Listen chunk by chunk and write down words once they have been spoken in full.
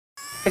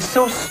It's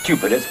so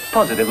stupid, it's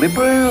positively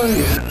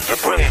brilliant.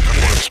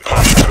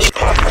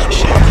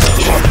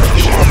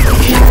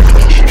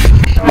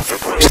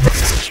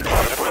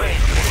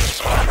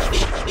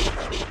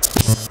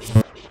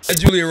 That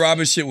Julia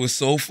Roberts shit was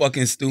so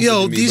fucking stupid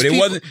Yo, to me. these But it people...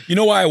 wasn't, you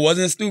know why it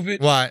wasn't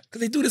stupid? Why?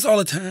 Because they do this all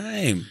the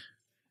time.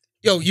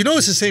 Yo, you know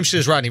it's the same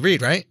shit as Rodney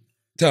Reed, right?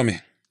 Tell me.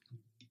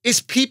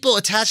 It's people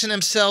attaching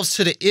themselves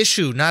to the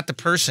issue, not the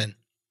person.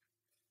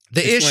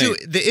 The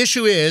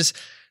issue is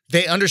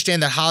they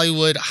understand that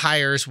Hollywood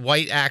hires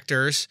white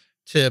actors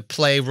to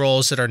play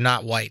roles that are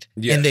not white.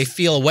 Yes. And they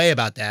feel a way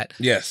about that.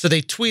 Yes. So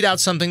they tweet out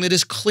something that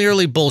is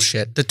clearly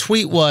bullshit. The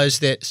tweet was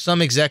that some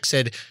exec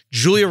said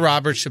Julia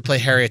Roberts should play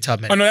Harriet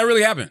Tubman. Oh, no, that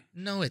really happened.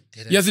 No, it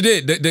didn't. Yes, it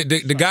did.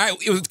 The guy,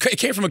 it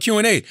came from a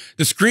Q&A.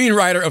 The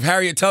screenwriter of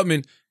Harriet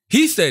Tubman,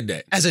 he said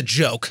that. As a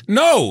joke.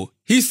 No.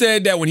 He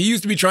said that when he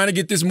used to be trying to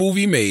get this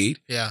movie made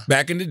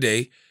back in the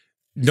day,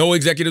 no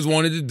executives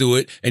wanted to do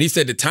it. And he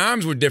said the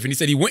times were different. He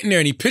said he went in there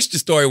and he pitched the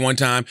story one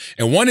time,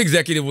 and one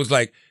executive was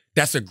like,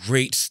 that's a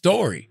great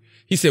story.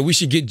 He said, we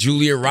should get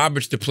Julia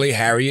Roberts to play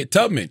Harriet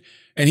Tubman.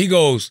 And he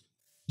goes,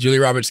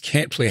 Julia Roberts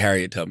can't play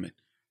Harriet Tubman.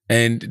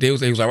 And he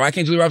was like, why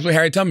can't Julia Roberts play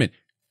Harriet Tubman?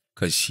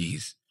 Because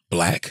she's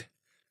black.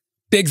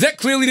 The exec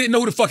clearly didn't know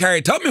who the fuck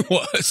Harriet Tubman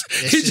was.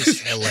 This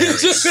is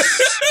hilarious.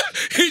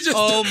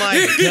 Oh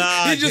my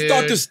God, he just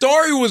thought the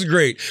story was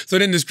great. So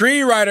then the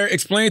screenwriter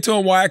explained to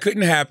him why it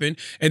couldn't happen.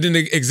 And then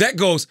the exec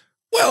goes,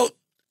 well,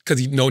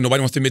 because nobody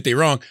wants to admit they're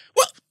wrong.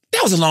 Well,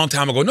 that was a long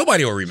time ago.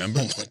 Nobody will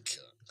remember. Oh my God.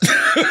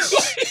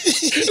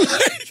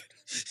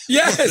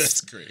 Yes.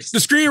 That's crazy. The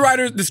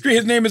screenwriter,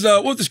 his name is,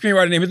 what's the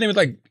screenwriter name? His name is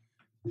like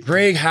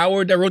Greg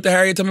Howard that wrote the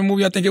Harriet Tubman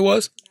movie, I think it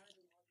was.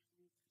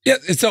 Yeah,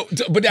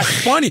 but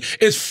that's funny.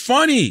 It's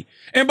funny.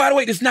 And by the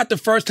way, this is not the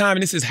first time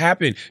this has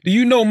happened. Do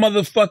you know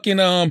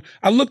motherfucking,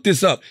 I looked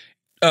this up,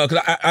 because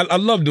I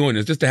love doing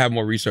this, just to have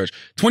more research.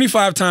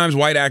 25 times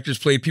white actors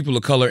played people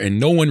of color and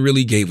no one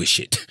really gave a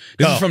shit.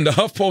 This is from the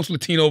HuffPost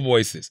Latino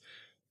Voices.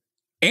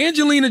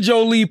 Angelina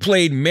Jolie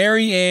played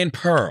Mary Ann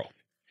Pearl.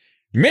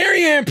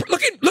 Mary Ann,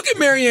 look at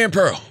Mary Ann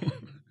Pearl.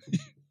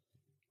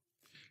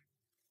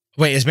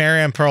 Wait, is Mary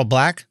Ann Pearl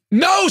black?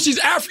 No, she's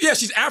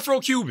she's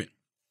Afro-Cuban.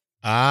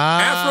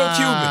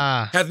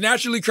 Afro-Cuban. Has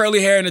naturally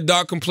curly hair and a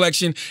dark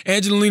complexion.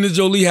 Angelina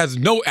Jolie has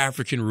no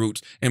African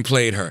roots and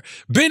played her.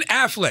 Ben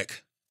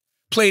Affleck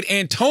played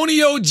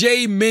Antonio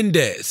J.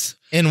 Mendez.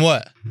 In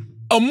what?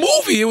 A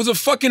movie. It was a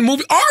fucking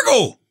movie.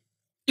 Argo.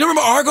 You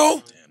remember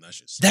Argo?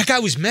 That guy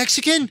was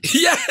Mexican?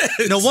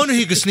 Yes. No wonder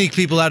he could sneak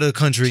people out of the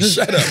country.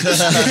 Shut up.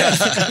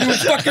 He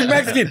was fucking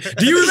Mexican.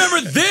 Do you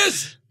remember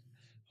this?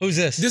 Who's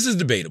this? This is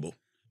debatable.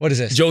 What is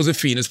this? Joseph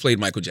Fiennes played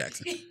Michael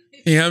Jackson.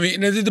 You know what I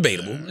mean? It's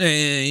debatable.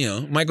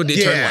 And, Michael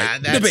did turn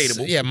white.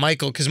 Debatable. Yeah,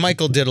 Michael, because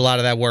Michael did a lot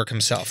of that work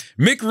himself.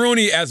 Mick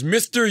Rooney as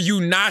Mr.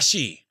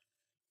 Yunashi.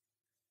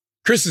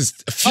 Chris is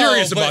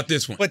furious about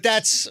this one. But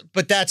that's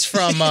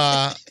from,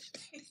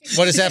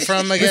 what is that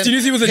from again? Mr.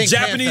 Yunashi was a Pink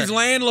Japanese Panther.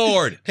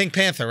 landlord. Pink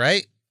Panther,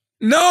 right?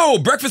 No,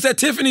 Breakfast at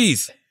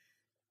Tiffany's.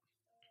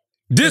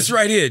 This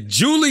right here,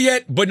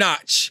 Juliette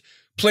Binoche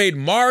played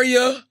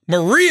Maria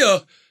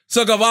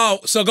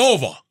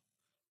Segovia.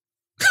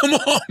 Come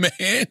on,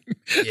 man.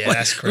 Yeah,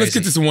 that's crazy. Let's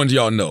get to some ones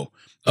y'all know.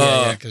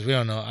 Yeah, because we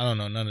don't know. I don't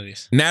know none of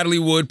these. Natalie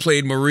Wood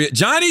played Maria.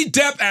 Johnny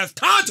Depp as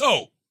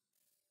Tonto.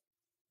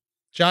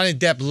 Johnny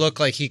Depp looked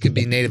like he could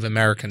be Native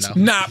American, though.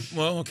 Nah,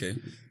 well, okay.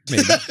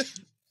 Maybe.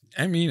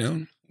 I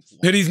mean,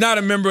 But he's not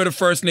a member of the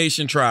First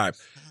Nation tribe.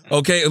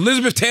 Okay,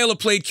 Elizabeth Taylor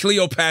played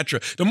Cleopatra.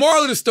 The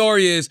moral of the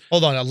story is...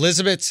 Hold on,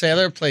 Elizabeth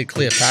Taylor played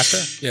Cleopatra?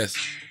 Yes.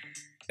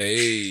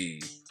 Hey.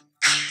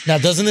 Now,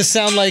 doesn't this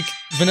sound like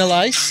Vanilla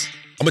Ice?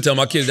 I'm going to tell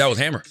my kids that was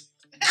Hammer.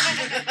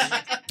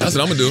 That's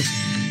what I'm going to do.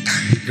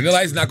 Vanilla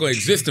Ice is not going to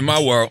exist in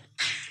my world.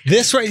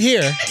 This right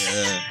here...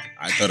 Yeah,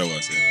 I thought it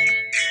was.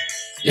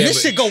 Yeah,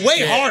 this shit go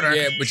way harder.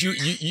 Yeah, but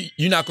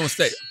you're not going to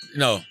stay.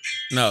 No.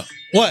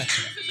 What?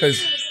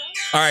 Because,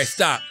 all right,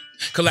 stop.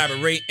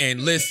 Collaborate and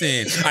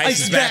listen.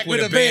 Ice is back with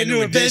a brand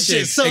new invention.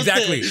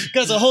 Exactly.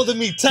 Guys are holding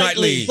me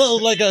tightly. Flow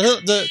like a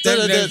hook. But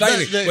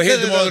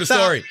here's the moral of the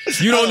story.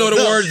 You don't know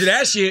the words to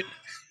that shit.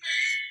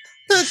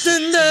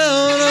 Nothing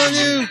down on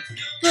you.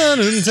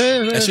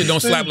 That shit don't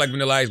slap like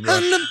Vanilla Ice, bro.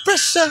 Under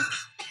pressure.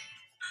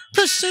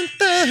 Pushing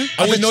through.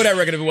 I wouldn't know that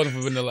record if it wasn't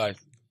for Vanilla Ice.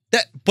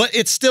 But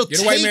it's still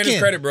Get a white man his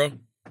credit, bro.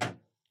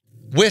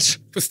 Which?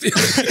 For stealing.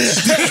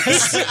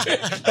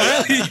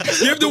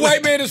 Give the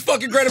white man his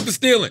fucking credit for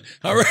stealing.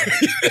 All right.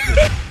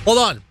 Hold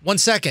on 1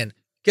 second.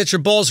 Get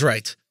your balls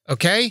right,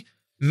 okay?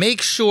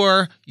 Make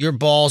sure your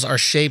balls are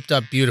shaped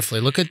up beautifully.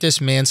 Look at this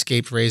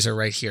Manscaped razor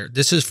right here.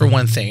 This is for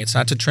one thing. It's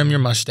not to trim your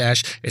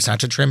mustache. It's not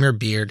to trim your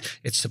beard.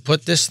 It's to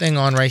put this thing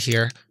on right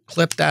here,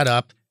 clip that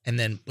up, and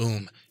then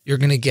boom. You're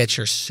going to get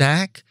your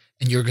sack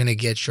and you're going to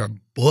get your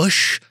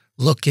bush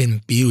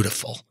looking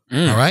beautiful.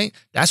 All right?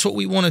 That's what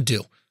we want to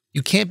do.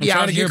 You can't be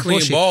out here clean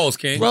bushy. Balls,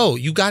 King. Bro,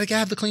 you got to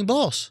have the clean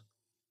balls.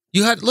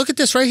 Look at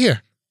this right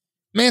here.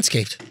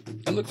 Manscaped.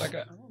 I look like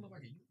I don't look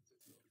like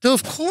Dude,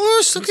 of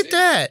course, look at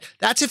that.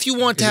 That's if you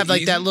want to have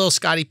like that little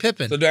Scottie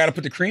Pippen. So do I got to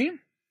put the cream?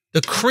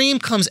 The cream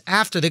comes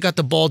after. They got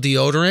the ball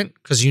deodorant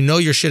because you know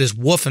your shit is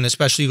woofing,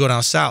 especially you go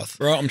down south.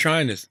 Bro, I'm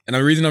trying this. And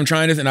the reason I'm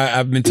trying this, and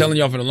I've been telling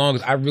y'all for the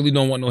longest, I really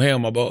don't want no hair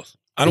on my balls.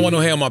 I don't want no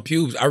hair on my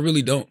pubes. I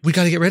really don't. We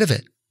got to get rid of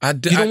it. You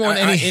don't want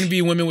any. I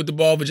envy women with the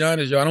ball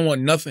vaginas, yo. I don't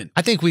want nothing.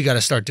 I think we got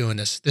to start doing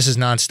this. This is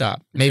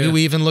nonstop. Maybe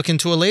we even look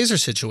into a laser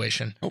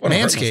situation.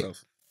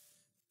 Manscaped.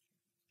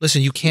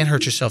 Listen, you can't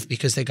hurt yourself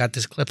because they got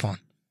this clip on.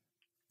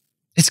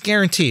 It's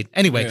guaranteed.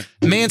 Anyway,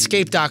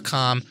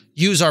 manscaped.com.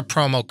 Use our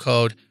promo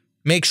code.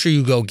 Make sure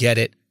you go get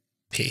it.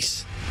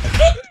 Peace.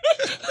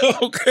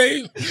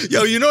 Okay.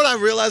 Yo, you know what I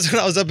realized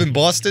when I was up in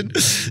Boston?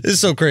 This is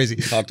so crazy.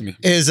 Talk to me.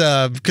 Is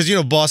because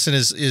Boston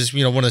is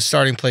one of the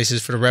starting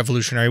places for the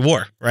Revolutionary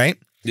War, right?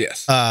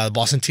 Yes. The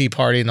Boston Tea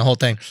Party and the whole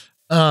thing.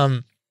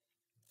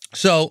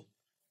 So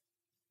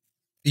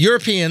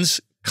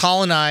Europeans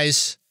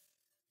colonize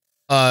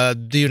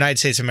the United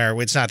States of America.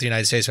 It's not the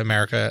United States of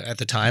America at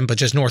the time, but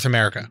just North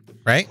America,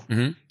 right?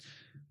 Mm-hmm.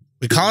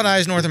 We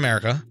colonize North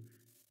America,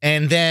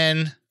 and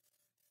then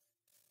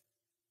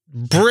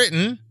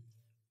Britain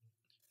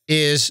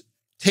is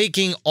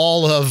taking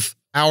all of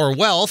our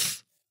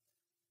wealth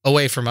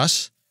away from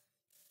us,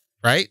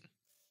 right?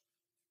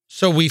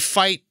 So we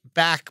fight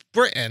back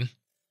Britain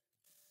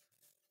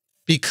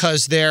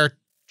because they're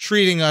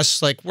treating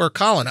us like we're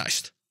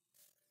colonized.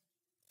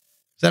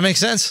 Does that make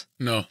sense?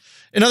 No.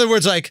 In other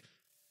words, like,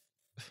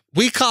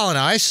 we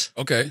colonize.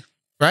 Okay.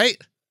 Right?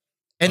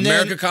 And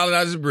America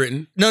colonizes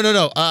Britain. No.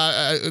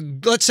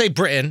 Let's say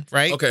Britain,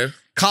 right? Okay.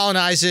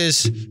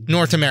 Colonizes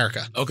North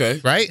America.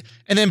 Okay. Right?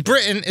 And then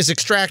Britain is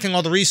extracting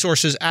all the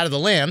resources out of the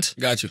land.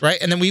 Got you. Right?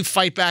 And then we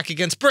fight back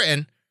against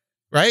Britain,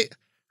 right?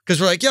 Because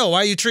we're like, yo, why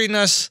are you treating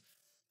us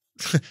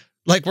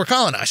like we're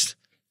colonized?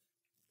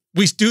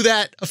 We do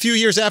that a few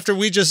years after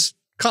we just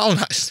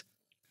colonized.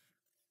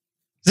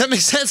 Does that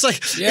make sense?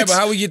 Like, yeah, but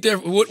how we get there?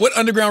 What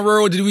underground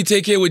railroad did we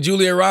take here with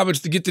Julia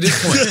Roberts to get to this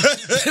point?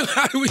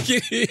 How do we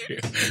get here?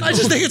 I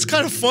just think it's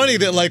kind of funny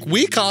that, like,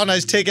 we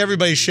colonize, take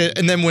everybody's shit,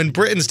 and then when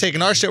Britain's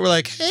taking our shit, we're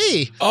like,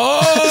 hey.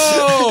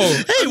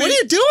 Oh. Hey, what are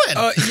you doing?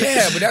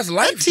 Yeah, but that's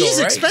life, that tea's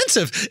though, right?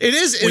 expensive. It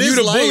is. When you're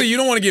the bully, you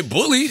don't want to get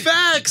bullied.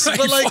 Facts.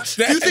 But, like,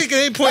 you think at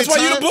any point in time. That's why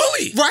you're the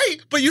bully. Right.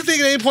 But you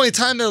think at any point in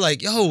time, they're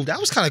like, yo,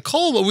 that was kind of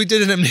cold what we did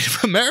to them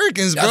Native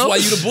Americans, bro. That's why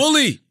you're the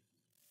bully.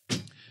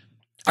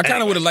 I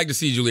kind of would have liked to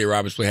see Julia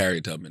Roberts play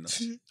Harriet Tubman,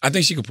 though. I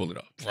think she could pull it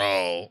off.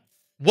 Bro.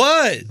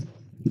 What?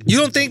 You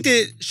don't think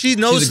that she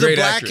knows the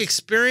black actress.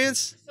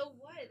 Experience? So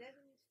what? It doesn't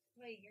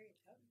play Harriet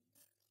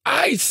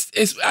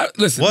Tubman.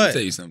 Listen, let me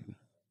tell you something.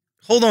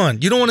 Hold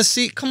on. You don't want to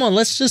see? Come on,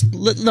 let's just...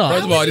 no.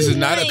 First of all, this is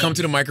not a come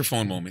to the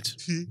microphone moment.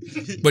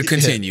 But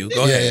continue.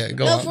 Go ahead. Yeah,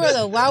 go on. For real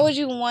though, why would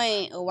you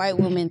want a white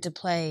woman to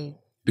play?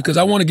 Because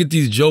I want to get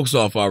these jokes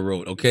off our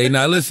road, okay?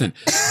 Now listen,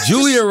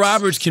 Julia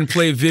Roberts can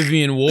play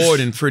Vivian Ward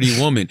in Pretty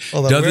Woman.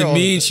 Doesn't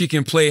mean she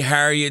can play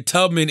Harriet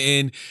Tubman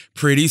in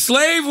Pretty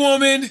Slave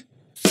Woman.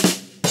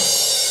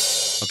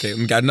 Okay,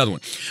 we got another one.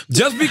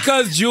 Just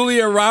because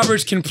Julia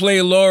Roberts can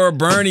play Laura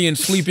Burney in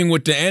Sleeping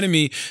with the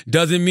Enemy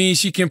doesn't mean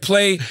she can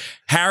play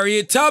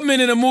Harriet Tubman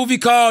in a movie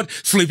called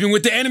Sleeping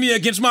with the Enemy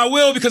Against My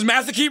Will because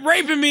Master keep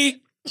raping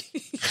me.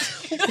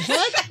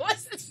 What?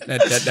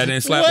 That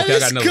didn't slap. Okay, I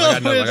got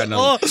another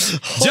one.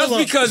 Just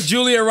because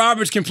Julia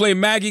Roberts can play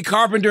Maggie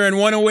Carpenter in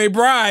Runaway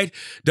Bride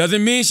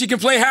doesn't mean she can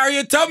play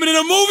Harriet Tubman in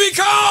a movie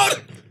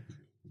called...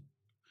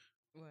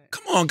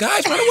 Come on,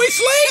 guys. Runaway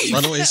Slave.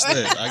 Runaway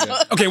Slave. I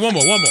got it. Okay, one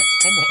more.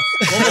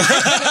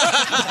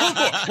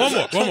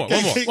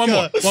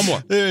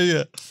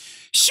 Yeah.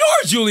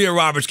 Sure, Julia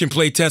Roberts can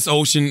play Tess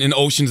Ocean in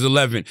Ocean's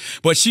 11,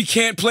 but she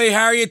can't play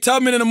Harriet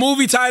Tubman in a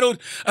movie titled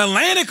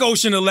Atlantic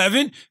Ocean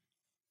 11.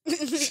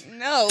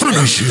 No.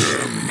 Finish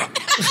him.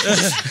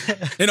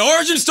 An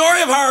origin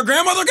story of how her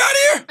grandmother got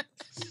here?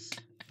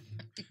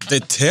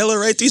 Did Taylor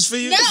write these for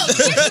you? No.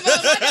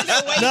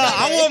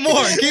 I want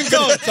more. Keep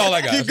going. That's all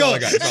I got. Keep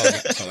going.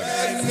 That's all I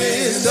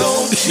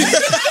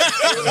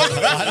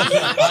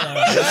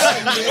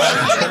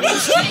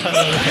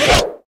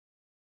got.